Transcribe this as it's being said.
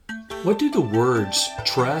What do the words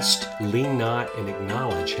trust, lean not, and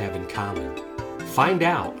acknowledge have in common? Find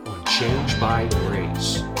out on Change by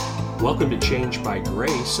Grace. Welcome to Change by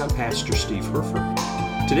Grace. I'm Pastor Steve Herford.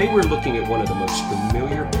 Today we're looking at one of the most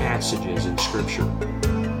familiar passages in Scripture.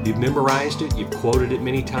 You've memorized it, you've quoted it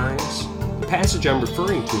many times. The passage I'm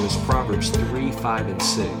referring to is Proverbs 3, 5, and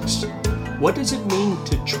 6. What does it mean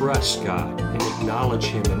to trust God and acknowledge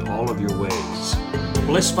Him in all of your ways?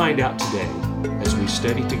 Well, let's find out today as we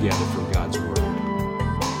study together from God's Word.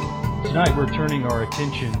 Tonight we're turning our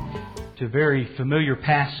attention to a very familiar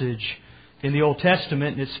passage in the Old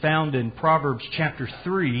Testament, and it's found in Proverbs chapter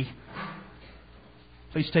 3.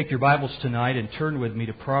 Please take your Bibles tonight and turn with me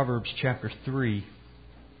to Proverbs chapter 3.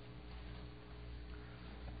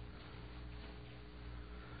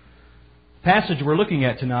 The passage we're looking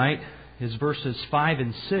at tonight is verses 5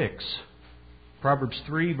 and 6. Proverbs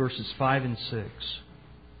 3, verses 5 and 6.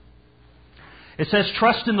 It says,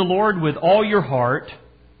 "Trust in the Lord with all your heart,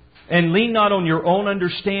 and lean not on your own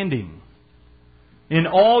understanding. In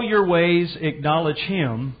all your ways acknowledge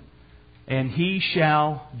Him, and He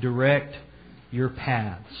shall direct your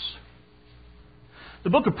paths." The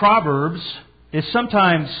book of Proverbs is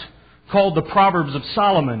sometimes called the Proverbs of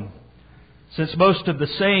Solomon, since most of the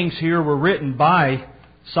sayings here were written by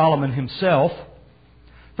Solomon himself.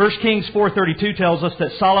 1 Kings 4:32 tells us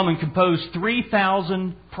that Solomon composed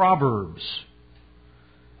 3,000 proverbs.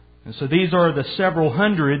 And so these are the several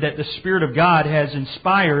hundred that the Spirit of God has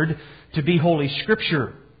inspired to be Holy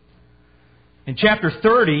Scripture. In chapter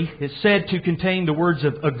 30, it's said to contain the words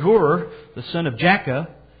of Agur, the son of Jakeh.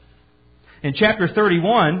 In chapter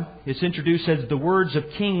 31, it's introduced as the words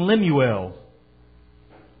of King Lemuel.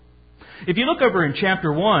 If you look over in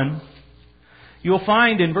chapter 1, you'll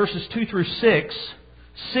find in verses 2 through 6,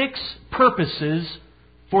 6 purposes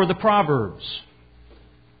for the Proverbs.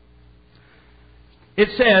 It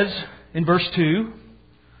says in verse 2,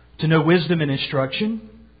 to know wisdom and instruction,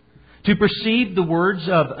 to perceive the words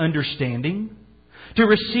of understanding, to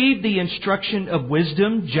receive the instruction of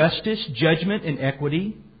wisdom, justice, judgment, and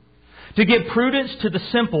equity, to give prudence to the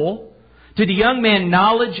simple, to the young man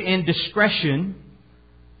knowledge and discretion.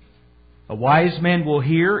 A wise man will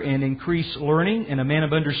hear and increase learning, and a man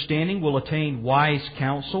of understanding will attain wise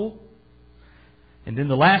counsel. And then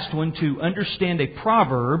the last one, to understand a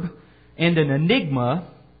proverb and an enigma,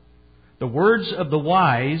 the words of the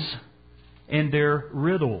wise and their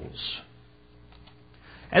riddles.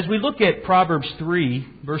 As we look at Proverbs 3,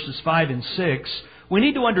 verses 5 and 6, we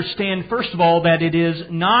need to understand, first of all, that it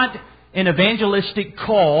is not an evangelistic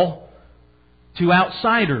call to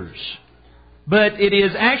outsiders, but it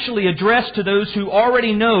is actually addressed to those who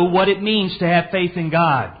already know what it means to have faith in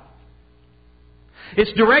God.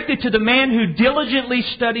 It's directed to the man who diligently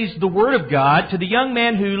studies the Word of God, to the young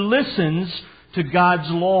man who listens to God's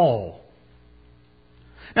law.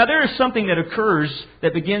 Now there is something that occurs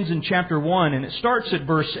that begins in chapter 1, and it starts at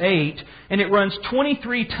verse 8, and it runs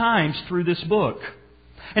 23 times through this book.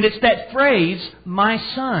 And it's that phrase, "my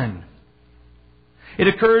son." It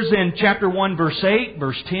occurs in chapter 1, verse 8,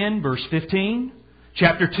 verse 10, verse 15,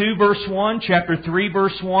 chapter 2, verse 1, chapter 3,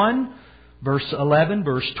 verse 1, verse 11,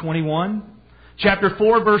 verse 21, chapter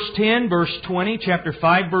 4, verse 10, verse 20, chapter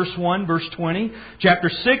 5, verse 1, verse 20, chapter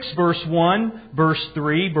 6, verse 1, verse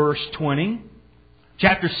 3, verse 20,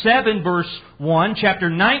 chapter 7, verse 1, chapter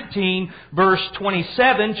 19, verse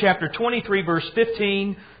 27, chapter 23, verse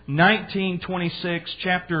 15, 19, 26,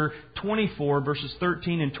 chapter 24, verses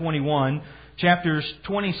 13 and 21, chapters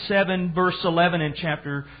 27, verse 11, and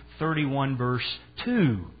chapter 31, verse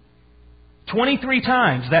 2. 23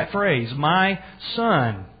 times that phrase, "my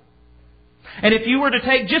son." And if you were to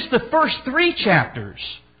take just the first 3 chapters,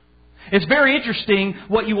 it's very interesting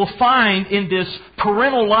what you will find in this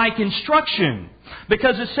parental-like instruction.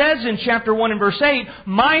 Because it says in chapter 1 and verse 8,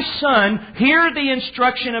 "My son, hear the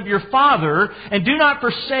instruction of your father, and do not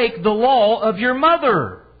forsake the law of your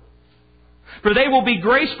mother. For they will be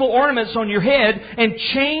graceful ornaments on your head and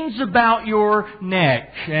chains about your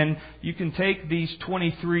neck." And you can take these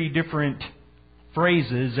 23 different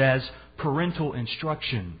phrases as parental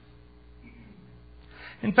instruction.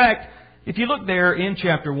 In fact, if you look there in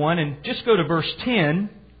chapter 1 and just go to verse 10,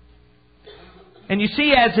 and you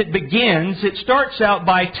see as it begins, it starts out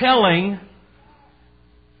by telling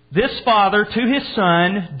this father to his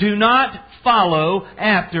son, "Do not follow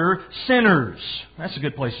after sinners." That's a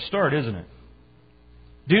good place to start, isn't it?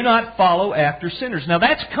 Do not follow after sinners. Now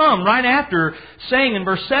that's come right after saying in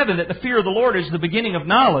verse 7 that the fear of the Lord is the beginning of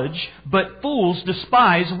knowledge, but fools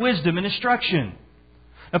despise wisdom and instruction.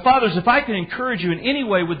 Now, fathers, if I can encourage you in any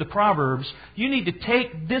way with the Proverbs, you need to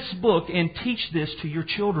take this book and teach this to your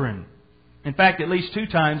children. In fact, at least 2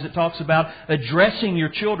 times it talks about addressing your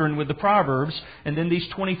children with the Proverbs, and then these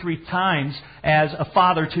 23 times as a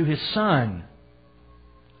father to his son.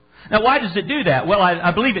 Now, why does it do that? Well,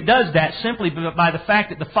 I believe it does that simply by the fact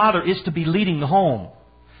that the father is to be leading the home.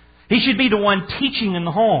 He should be the one teaching in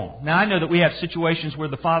the home. Now, I know that we have situations where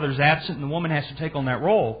the father is absent and the woman has to take on that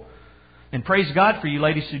role. And praise God for you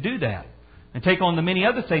ladies who do that. And take on the many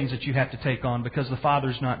other things that you have to take on because the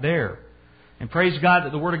father's not there. And praise God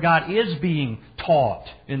that the Word of God is being taught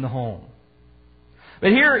in the home.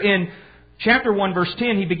 But here in chapter 1, verse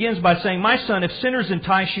 10, he begins by saying, "My son, if sinners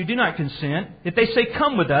entice you, do not consent. If they say,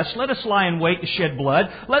 'Come with us,' let us lie in wait to shed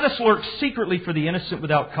blood. Let us lurk secretly for the innocent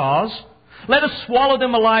without cause. Let us swallow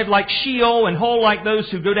them alive like Sheol and whole like those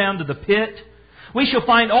who go down to the pit. We shall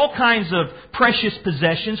find all kinds of precious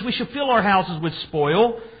possessions. We shall fill our houses with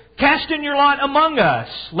spoil. Cast in your lot among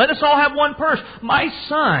us. Let us all have one purse. My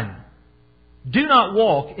son, do not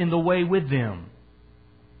walk in the way with them.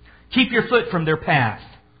 Keep your foot from their path.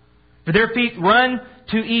 For their feet run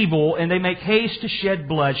to evil, and they make haste to shed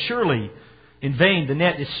blood. Surely, in vain the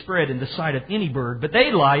net is spread in the sight of any bird, but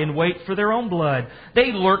they lie in wait for their own blood.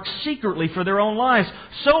 They lurk secretly for their own lives.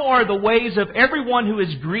 So are the ways of everyone who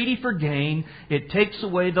is greedy for gain. It takes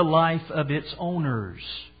away the life of its owners."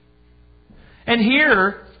 And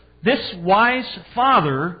here, this wise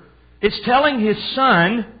father is telling his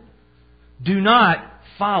son, do not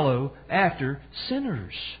follow after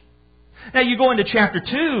sinners. Now you go into chapter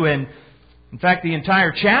 2, and in fact the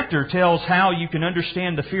entire chapter tells how you can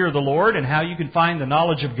understand the fear of the Lord and how you can find the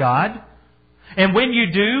knowledge of God. And when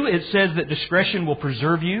you do, it says that discretion will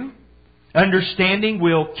preserve you. Understanding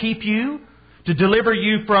will keep you, to deliver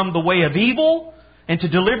you from the way of evil, and to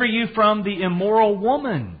deliver you from the immoral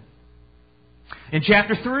woman. In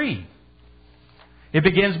chapter 3, it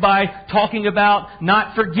begins by talking about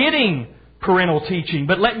not forgetting parental teaching,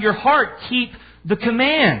 but letting your heart keep the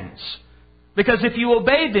commands. Because if you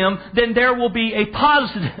obey them, then there will be a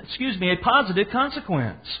positive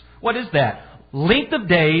consequence. What is that? Length of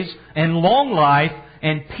days and long life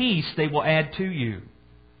and peace they will add to you.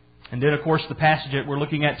 And then, of course, the passage that we're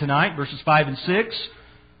looking at tonight, verses 5 and 6,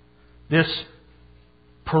 this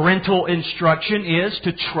parental instruction is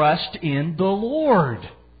to trust in the Lord.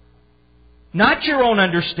 Not your own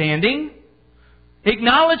understanding.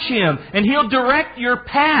 Acknowledge Him, and He'll direct your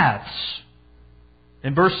paths.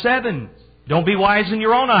 In verse 7, don't be wise in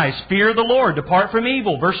your own eyes. Fear the Lord. Depart from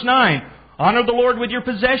evil. Verse 9, honor the Lord with your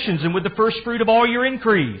possessions and with the first fruit of all your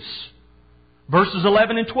increase. Verses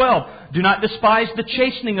 11 and 12, do not despise the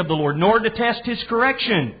chastening of the Lord, nor detest His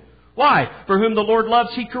correction. Why? For whom the Lord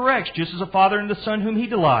loves, He corrects, just as a father and the son whom He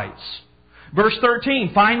delights. Verse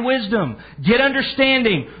 13, find wisdom. Get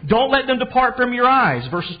understanding. Don't let them depart from your eyes.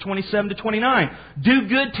 Verses 27 to 29. Do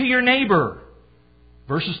good to your neighbor.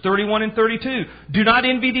 Verses 31 and 32. Do not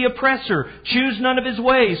envy the oppressor. Choose none of his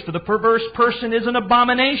ways, for the perverse person is an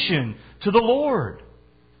abomination to the Lord.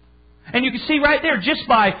 And you can see right there, just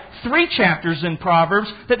by 3 chapters in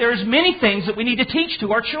Proverbs, that there's many things that we need to teach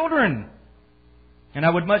to our children. And I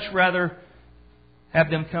would much rather have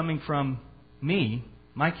them coming from me,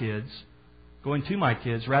 my kids, going to my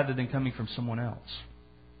kids, rather than coming from someone else.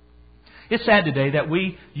 It's sad today that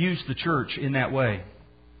we use the church in that way.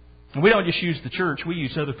 And we don't just use the church, we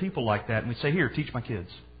use other people like that. And we say, here, teach my kids.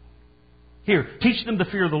 Here, teach them the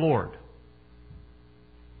fear of the Lord.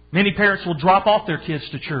 Many parents will drop off their kids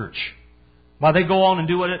to church while they go on and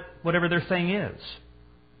do whatever their thing is.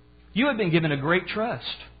 You have been given a great trust.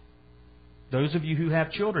 Those of you who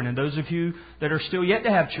have children and those of you that are still yet to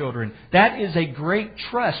have children, that is a great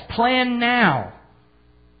trust. Plan now.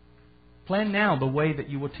 Plan now the way that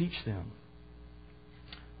you will teach them.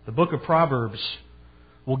 The book of Proverbs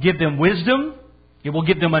will give them wisdom. It will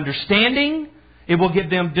give them understanding. It will give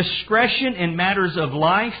them discretion in matters of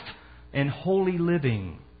life and holy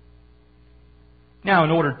living. Now,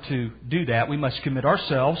 in order to do that, we must commit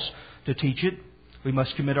ourselves to teach it. We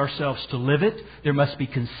must commit ourselves to live it. There must be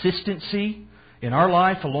consistency in our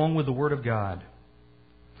life along with the Word of God.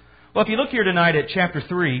 Well, if you look here tonight at chapter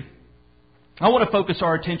 3, I want to focus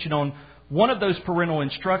our attention on one of those parental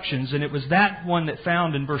instructions, and it was that one that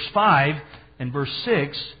found in verse 5 and verse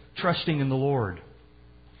 6, trusting in the Lord.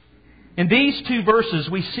 In these 2 verses,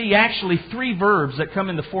 we see actually 3 verbs that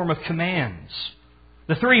come in the form of commands.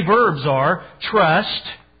 The 3 verbs are trust,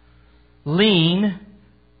 lean,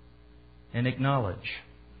 and acknowledge.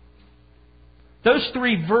 Those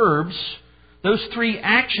 3 verbs, those 3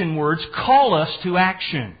 action words call us to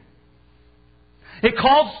action. It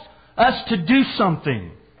calls us to do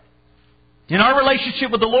something. In our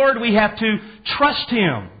relationship with the Lord, we have to trust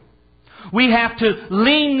Him. We have to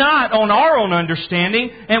lean not on our own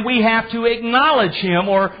understanding, and we have to acknowledge Him,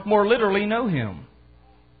 or more literally, know Him.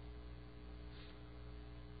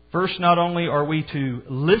 First, not only are we to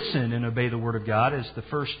listen and obey the Word of God, as the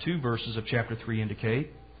first two verses of chapter 3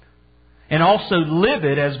 indicate, and also live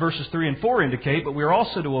it, as verses 3 and 4 indicate, but we are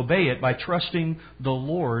also to obey it by trusting the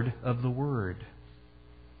Lord of the Word.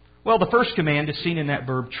 Well, the first command is seen in that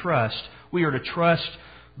verb trust. We are to trust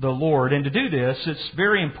the Lord. And to do this, it's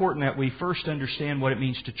very important that we first understand what it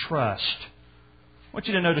means to trust. I want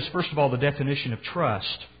you to notice, first of all, the definition of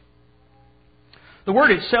trust. The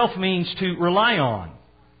word itself means to rely on,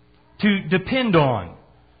 to depend on,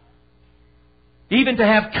 even to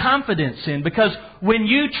have confidence in. Because when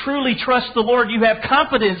you truly trust the Lord, you have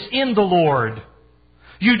confidence in the Lord.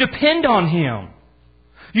 You depend on Him.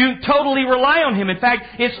 You totally rely on Him. In fact,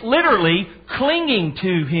 it's literally clinging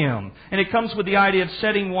to Him. And it comes with the idea of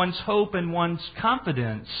setting one's hope and one's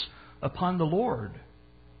confidence upon the Lord.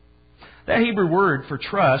 That Hebrew word for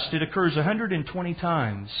trust, it occurs 120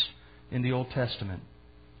 times in the Old Testament,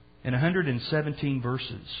 in 117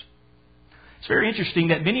 verses. It's very interesting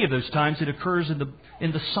that many of those times it occurs in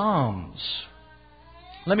the Psalms.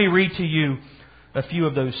 Let me read to you a few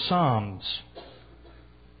of those Psalms.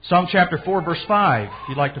 Psalm chapter 4, verse 5, if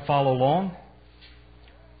you'd like to follow along.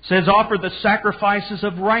 It says, "Offer the sacrifices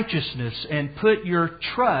of righteousness and put your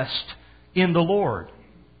trust in the Lord."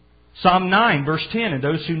 Psalm 9, verse 10, "And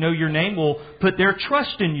those who know your name will put their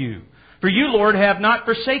trust in you. For you, Lord, have not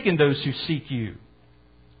forsaken those who seek you."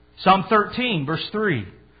 Psalm 13, verse 3,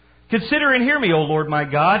 "Consider and hear me, O Lord my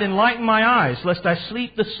God, enlighten my eyes, lest I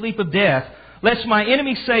sleep the sleep of death, lest my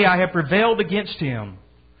enemy say I have prevailed against him.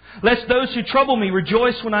 Lest those who trouble me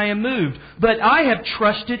rejoice when I am moved, but I have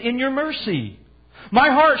trusted in your mercy. My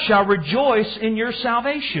heart shall rejoice in your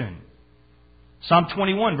salvation." Psalm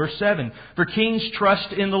 21, verse 7, "For kings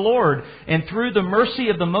trust in the Lord, and through the mercy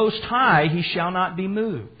of the Most High He shall not be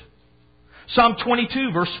moved." Psalm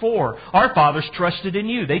 22, verse 4, "Our fathers trusted in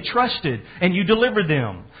you. They trusted, and you delivered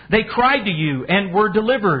them. They cried to you, and were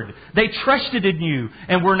delivered. They trusted in you,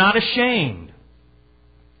 and were not ashamed."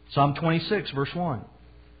 Psalm 26, verse 1,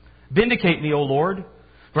 "Vindicate me, O Lord,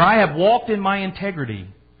 for I have walked in my integrity.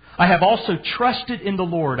 I have also trusted in the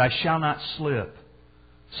Lord. I shall not slip."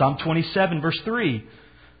 Psalm 27, verse 3,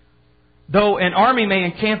 "Though an army may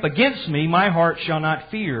encamp against me, my heart shall not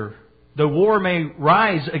fear. Though war may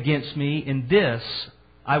rise against me, in this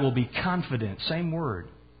I will be confident." Same word.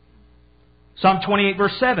 Psalm 28,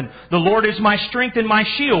 verse 7, "The Lord is my strength and my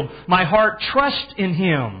shield. My heart trusts in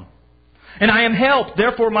Him. And I am helped.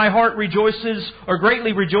 Therefore my heart rejoices, or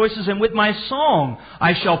greatly rejoices, and with my song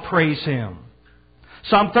I shall praise Him."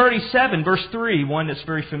 Psalm 37, verse 3, one that's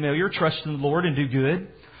very familiar. "Trust in the Lord and do good.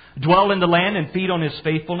 Dwell in the land and feed on His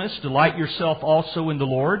faithfulness. Delight yourself also in the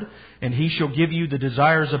Lord, and He shall give you the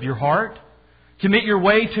desires of your heart. Commit your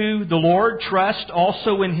way to the Lord. Trust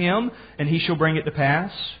also in Him, and He shall bring it to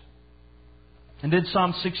pass." And then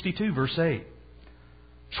Psalm 62, verse 8,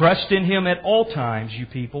 "Trust in Him at all times, you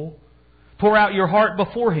people. Pour out your heart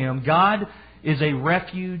before Him. God is a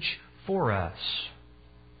refuge for us."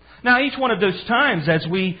 Now, each one of those times, as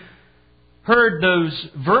we heard those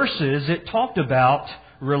verses, it talked about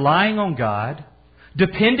relying on God,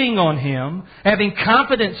 depending on Him, having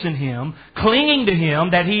confidence in Him, clinging to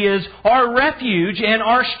Him, that He is our refuge and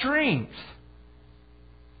our strength.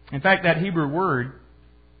 In fact, that Hebrew word,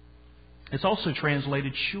 it's also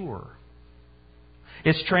translated sure.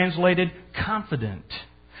 It's translated confident.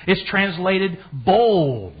 It's translated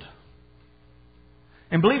bold.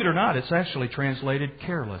 And believe it or not, it's actually translated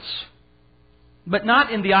careless. But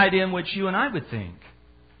not in the idea in which you and I would think.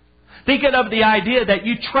 Think of the idea that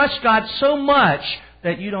you trust God so much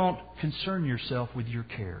that you don't concern yourself with your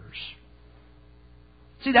cares.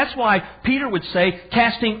 See, that's why Peter would say,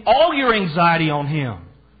 casting all your anxiety on Him,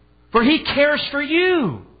 for He cares for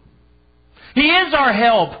you. He is our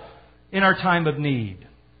help in our time of need.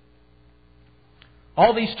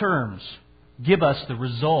 All these terms give us the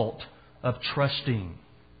result of trusting.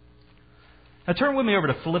 Now turn with me over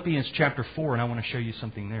to Philippians chapter 4, and I want to show you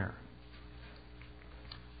something there.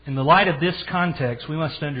 In the light of this context, we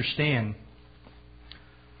must understand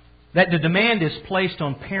that the demand is placed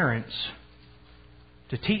on parents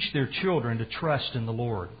to teach their children to trust in the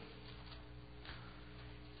Lord.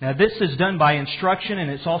 Now this is done by instruction, and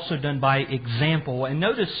it's also done by example. And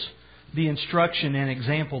notice the instruction and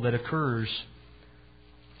example that occurs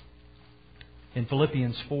in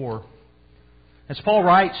Philippians 4. As Paul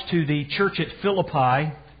writes to the church at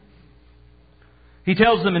Philippi, he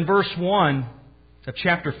tells them in verse 1 of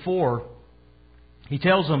chapter 4, he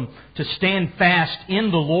tells them to stand fast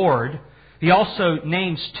in the Lord. He also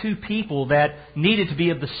names two people that needed to be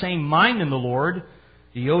of the same mind in the Lord,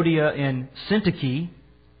 Euodia and Syntyche.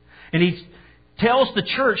 And he tells the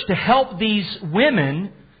church to help these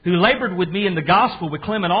women who labored with me in the gospel, with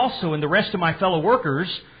Clement also and the rest of my fellow workers,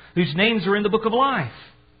 whose names are in the book of life.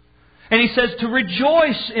 And he says to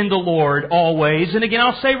rejoice in the Lord always. And again,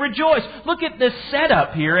 I'll say rejoice. Look at this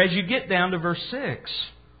setup here as you get down to verse 6.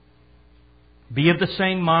 Be of the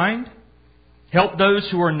same mind. Help those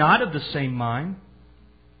who are not of the same mind.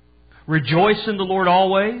 Rejoice in the Lord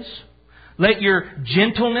always. Let your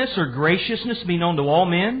gentleness or graciousness be known to all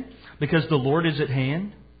men, because the Lord is at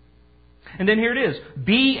hand. And then here it is.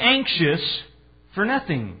 Be anxious for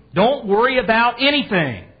nothing. Don't worry about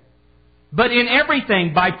anything. But in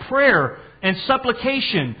everything, by prayer and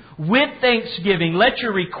supplication, with thanksgiving, let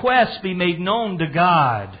your requests be made known to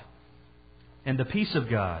God. And the peace of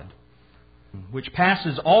God, which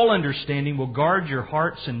passes all understanding, will guard your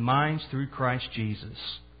hearts and minds through Christ Jesus.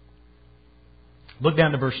 Look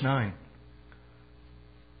down to verse 9.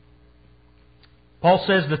 Paul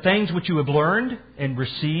says, the things which you have learned and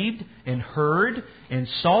received and heard and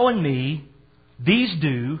saw in me, these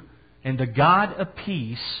do, and the God of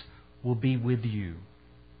peace will be with you.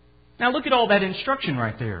 Now look at all that instruction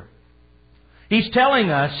right there. He's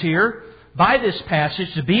telling us here, by this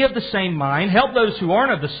passage, to be of the same mind, help those who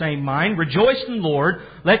aren't of the same mind, rejoice in the Lord,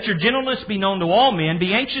 let your gentleness be known to all men,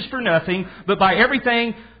 be anxious for nothing, but by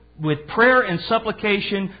everything with prayer and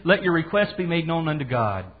supplication, let your requests be made known unto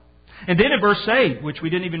God. And then in verse 8, which we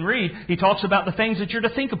didn't even read, he talks about the things that you're to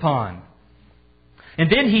think upon.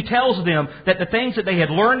 And then he tells them that the things that they had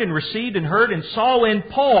learned and received and heard and saw in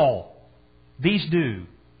Paul, these do,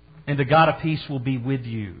 and the God of peace will be with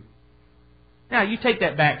you. Now, you take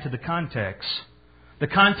that back to the context. The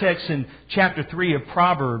context in chapter 3 of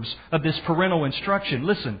Proverbs of this parental instruction.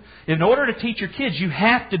 Listen, in order to teach your kids, you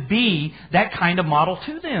have to be that kind of model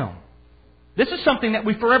to them. This is something that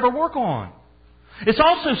we forever work on. It's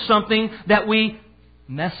also something that we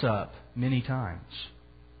mess up many times.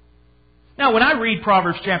 Now, when I read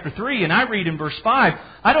Proverbs chapter 3 and I read in verse 5,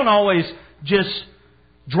 I don't always just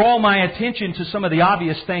draw my attention to some of the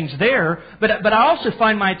obvious things there, but I also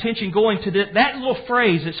find my attention going to that little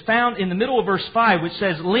phrase that's found in the middle of verse 5, which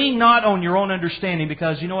says, lean not on your own understanding,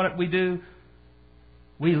 because you know what we do?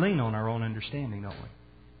 We lean on our own understanding, don't we?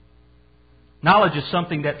 Knowledge is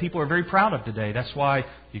something that people are very proud of today. That's why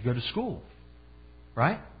you go to school.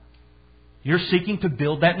 Right? You're seeking to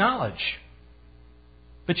build that knowledge.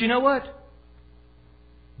 But you know what?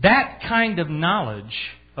 That kind of knowledge,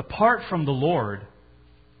 apart from the Lord,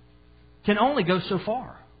 can only go so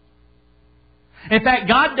far. In fact,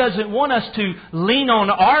 God doesn't want us to lean on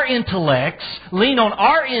our intellects, lean on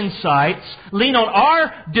our insights, lean on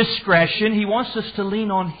our discretion. He wants us to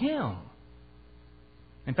lean on Him.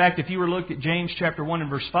 In fact, if you were to look at James chapter 1 and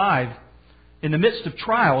verse 5, in the midst of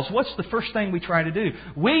trials, what's the first thing we try to do?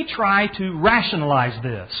 We try to rationalize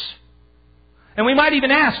this. And we might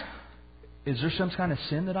even ask, is there some kind of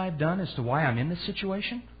sin that I've done as to why I'm in this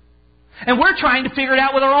situation? And we're trying to figure it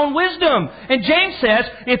out with our own wisdom. And James says,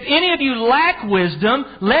 if any of you lack wisdom,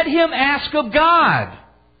 let him ask of God,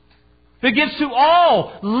 who gives to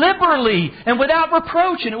all liberally and without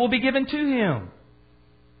reproach, and it will be given to him.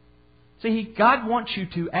 See, God wants you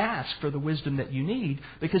to ask for the wisdom that you need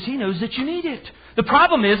because He knows that you need it. The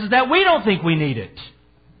problem is that we don't think we need it.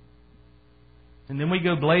 And then we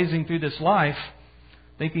go blazing through this life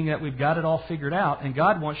thinking that we've got it all figured out, and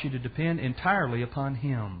God wants you to depend entirely upon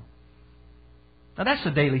Him. Now that's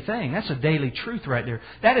a daily thing. That's a daily truth right there.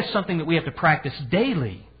 That is something that we have to practice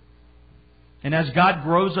daily. And as God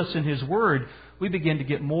grows us in His Word, we begin to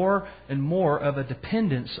get more and more of a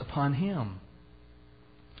dependence upon Him.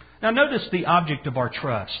 Now notice the object of our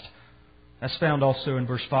trust. That's found also in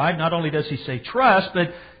verse 5. Not only does he say trust,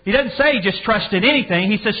 but he doesn't say just trust in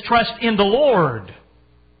anything. He says trust in the Lord.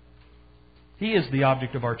 He is the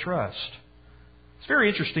object of our trust. It's very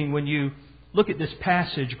interesting when you look at this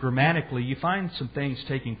passage grammatically, you find some things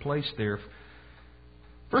taking place there.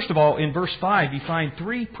 First of all, in verse 5, you find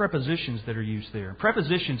three prepositions that are used there.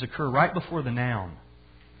 Prepositions occur right before the noun.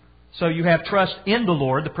 So you have trust in the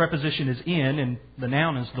Lord. The preposition is in, and the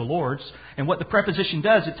noun is the Lord's. And what the preposition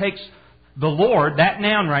does, it takes the Lord, that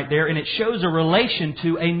noun right there, and it shows a relation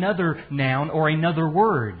to another noun or another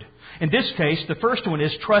word. In this case, the first one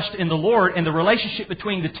is trust in the Lord, and the relationship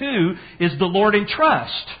between the two is the Lord and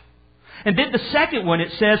trust. And then the second one,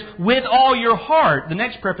 it says, with all your heart. The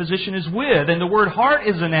next preposition is with, and the word heart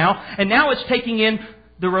is a noun, and now it's taking in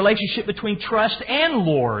the relationship between trust and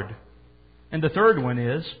Lord. And the third one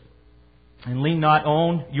is, and lean not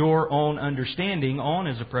on your own understanding. On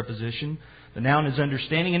is a preposition. The noun is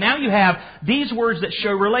understanding. And now you have these words that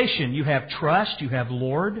show relation. You have trust, you have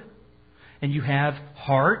Lord, and you have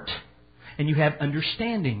heart, and you have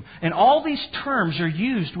understanding. And all these terms are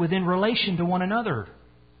used within relation to one another.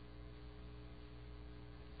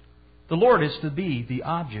 The Lord is to be the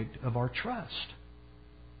object of our trust.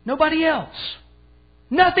 Nobody else.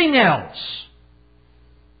 Nothing else.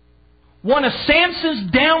 One of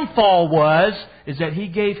Samson's downfall is that he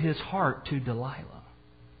gave his heart to Delilah.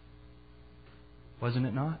 Wasn't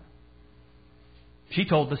it not? He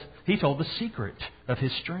told the secret of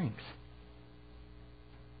his strength.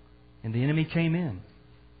 And the enemy came in.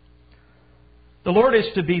 The Lord is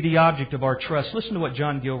to be the object of our trust. Listen to what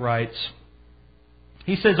John Gill writes.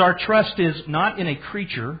 He says, our trust is not in a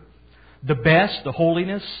creature, the best, the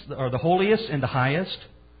holiness, or the holiest and the highest.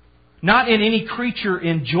 Not in any creature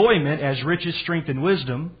enjoyment as riches, strength, and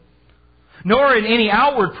wisdom. Nor in any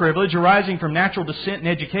outward privilege arising from natural descent and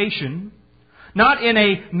education. Not in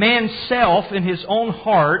a man's self in his own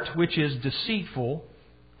heart, which is deceitful.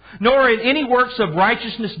 Nor in any works of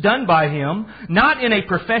righteousness done by him. Not in a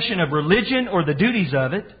profession of religion or the duties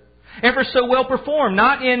of it, ever so well performed.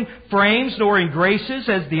 Not in frames nor in graces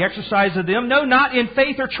as the exercise of them. No, not in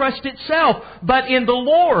faith or trust itself, but in the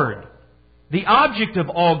Lord, the object of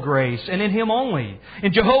all grace, and in Him only.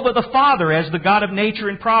 In Jehovah the Father as the God of nature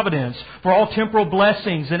and providence for all temporal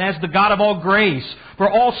blessings, and as the God of all grace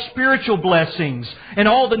for all spiritual blessings and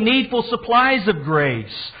all the needful supplies of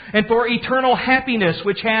grace, and for eternal happiness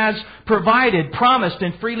which has provided, promised,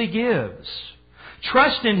 and freely gives.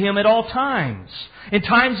 Trust in Him at all times, in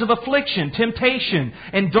times of affliction, temptation,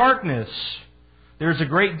 and darkness. There is a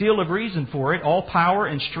great deal of reason for it. All power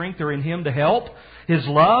and strength are in Him to help. His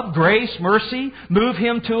love, grace, mercy move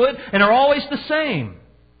Him to it and are always the same.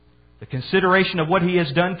 The consideration of what He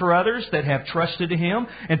has done for others that have trusted in Him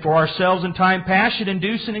and for ourselves in time past should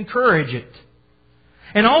induce and encourage it.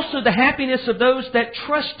 And also the happiness of those that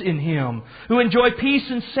trust in Him, who enjoy peace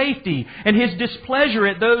and safety, and His displeasure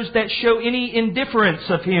at those that show any indifference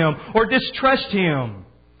of Him or distrust Him.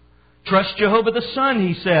 Trust Jehovah the Son,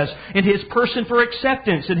 he says, in His person for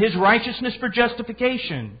acceptance, in His righteousness for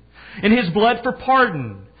justification, in His blood for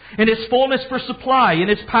pardon, in His fullness for supply, in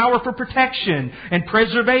His power for protection and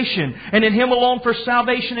preservation, and in Him alone for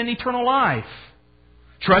salvation and eternal life.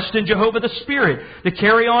 Trust in Jehovah the Spirit to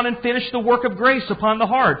carry on and finish the work of grace upon the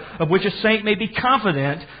heart, of which a saint may be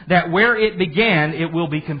confident that where it began, it will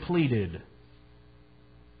be completed.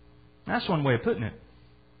 That's one way of putting it.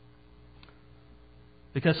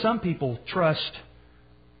 Because some people trust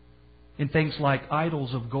in things like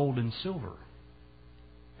idols of gold and silver.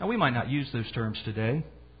 Now, we might not use those terms today.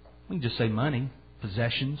 We can just say money,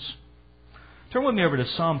 possessions. Turn with me over to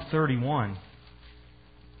Psalm 31.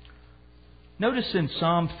 Notice in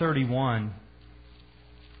Psalm 31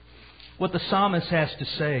 what the psalmist has to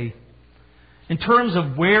say in terms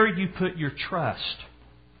of where you put your trust.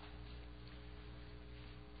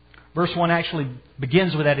 Verse 1 actually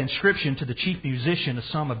begins with that inscription to the chief musician, a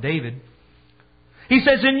Psalm of David. He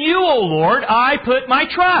says, "In You, O Lord, I put my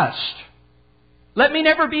trust. Let me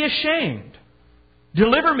never be ashamed.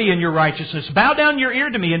 Deliver me in Your righteousness. Bow down Your ear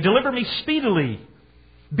to me and deliver me speedily.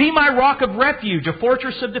 Be my rock of refuge, a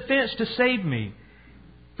fortress of defense to save me.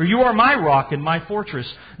 For You are my rock and my fortress.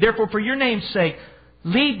 Therefore, for Your name's sake,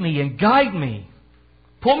 lead me and guide me.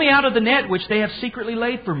 Pull me out of the net which they have secretly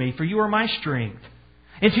laid for me, for You are my strength.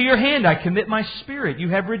 Into Your hand I commit my spirit. You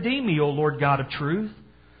have redeemed me, O Lord God of truth.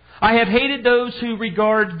 I have hated those who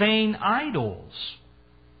regard vain idols,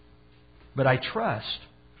 but I trust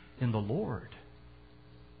in the Lord."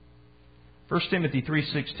 1 Timothy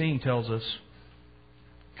 3:16 tells us,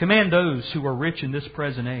 "Command those who are rich in this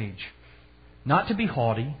present age not to be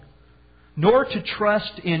haughty, nor to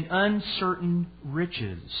trust in uncertain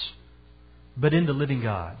riches, but in the living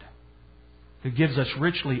God, who gives us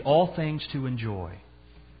richly all things to enjoy."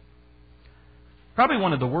 Probably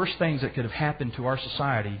one of the worst things that could have happened to our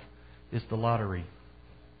society is the lottery.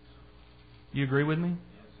 You agree with me?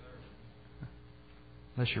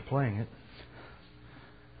 Unless you're playing it.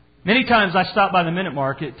 Many times I stop by the minute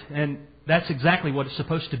market, and that's exactly what it's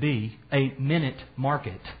supposed to be, a minute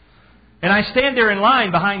market. And I stand there in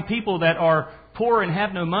line behind people that are poor and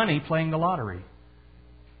have no money playing the lottery.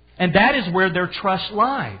 And that is where their trust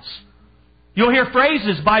lies. You'll hear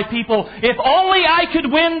phrases by people, "If only I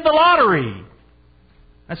could win the lottery."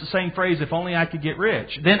 That's the same phrase, "If only I could get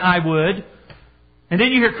rich, then I would." And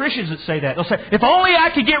then you hear Christians that say that. They'll say, "If only I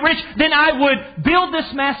could get rich, then I would build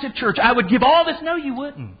this massive church. I would give all this." No, you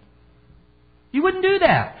wouldn't. You wouldn't do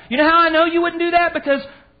that. You know how I know you wouldn't do that? Because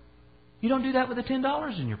you don't do that with the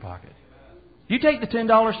 $10 in your pocket. You take the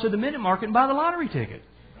 $10 to the minute market and buy the lottery ticket.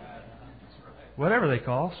 whatever they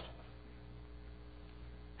cost.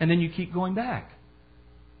 And then you keep going back.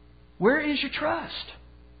 Where is your trust?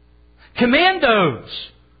 Command those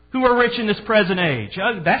who are rich in this present age.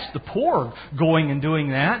 That's the poor going and doing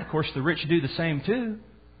that. Of course, the rich do the same too.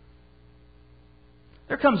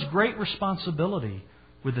 There comes great responsibility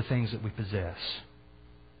with the things that we possess.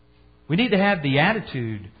 We need to have the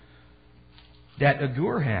attitude that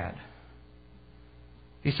Agur had.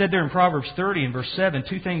 He said there in Proverbs 30 and verse 7,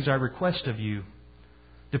 2 things I request of you.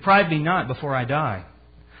 Deprive me not before I die.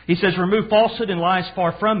 He says, remove falsehood and lies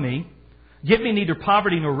far from me. Give me neither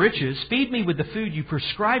poverty nor riches. Feed me with the food you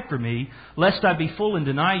prescribe for me, lest I be full and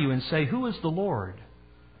deny you and say, who is the Lord?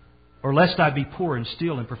 Or lest I be poor and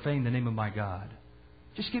steal and profane the name of my God.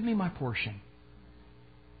 Just give me my portion.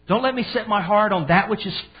 Don't let me set my heart on that which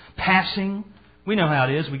is passing. We know how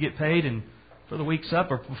it is. We get paid and before the week's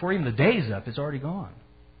up or before even the day's up, it's already gone.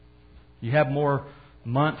 You have more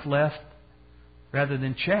month left rather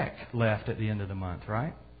than check left at the end of the month,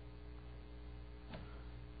 right?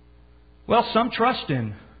 Well, some trust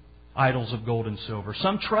in idols of gold and silver.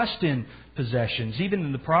 Some trust in possessions. Even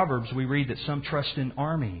in the Proverbs we read that some trust in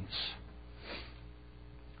armies.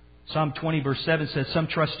 Psalm 20 verse 7 says some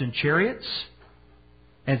trust in chariots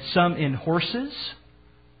and some in horses.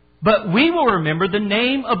 But we will remember the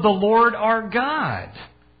name of the Lord our God.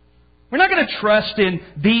 We're not going to trust in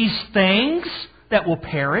these things that will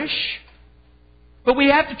perish. But we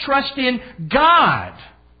have to trust in God.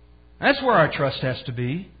 That's where our trust has to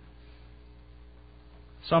be.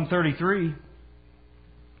 Psalm 33,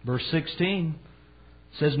 verse 16,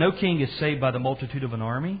 says, no king is saved by the multitude of an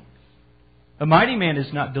army. A mighty man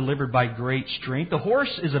is not delivered by great strength. The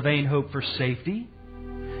horse is a vain hope for safety.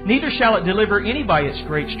 Neither shall it deliver any by its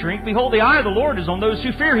great strength. Behold, the eye of the Lord is on those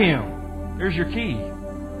who fear Him. There's your key.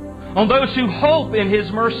 On those who hope in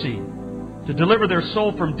His mercy, to deliver their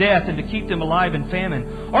soul from death and to keep them alive in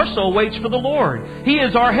famine. Our soul waits for the Lord. He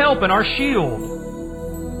is our help and our shield.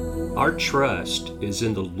 Our trust is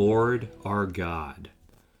in the Lord our God.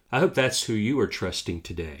 I hope that's who you are trusting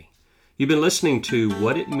today. You've been listening to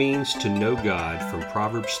What It Means to Know God from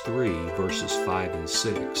Proverbs 3, verses 5 and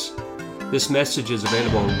 6. This message is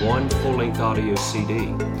available on one full-length audio CD,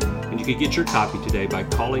 and you can get your copy today by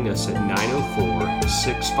calling us at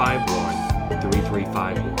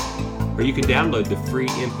 904-651-3351. Or you can download the free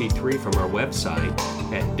MP3 from our website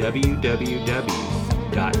at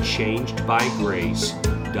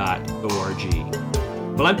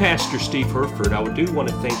www.changedbygrace.org. Well, I'm Pastor Steve Herford. I do want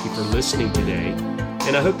to thank you for listening today,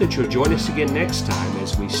 and I hope that you'll join us again next time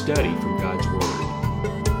as we study from God's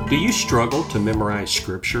Word. Do you struggle to memorize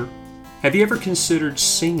Scripture? Have you ever considered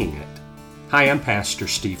singing it? Hi, I'm Pastor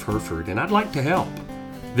Steve Herford, and I'd like to help.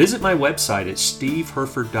 Visit my website at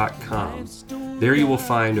steveherford.com. There you will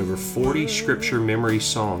find over 40 Scripture memory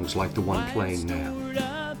songs like the one playing now.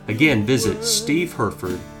 Again, visit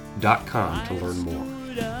steveherford.com to learn more.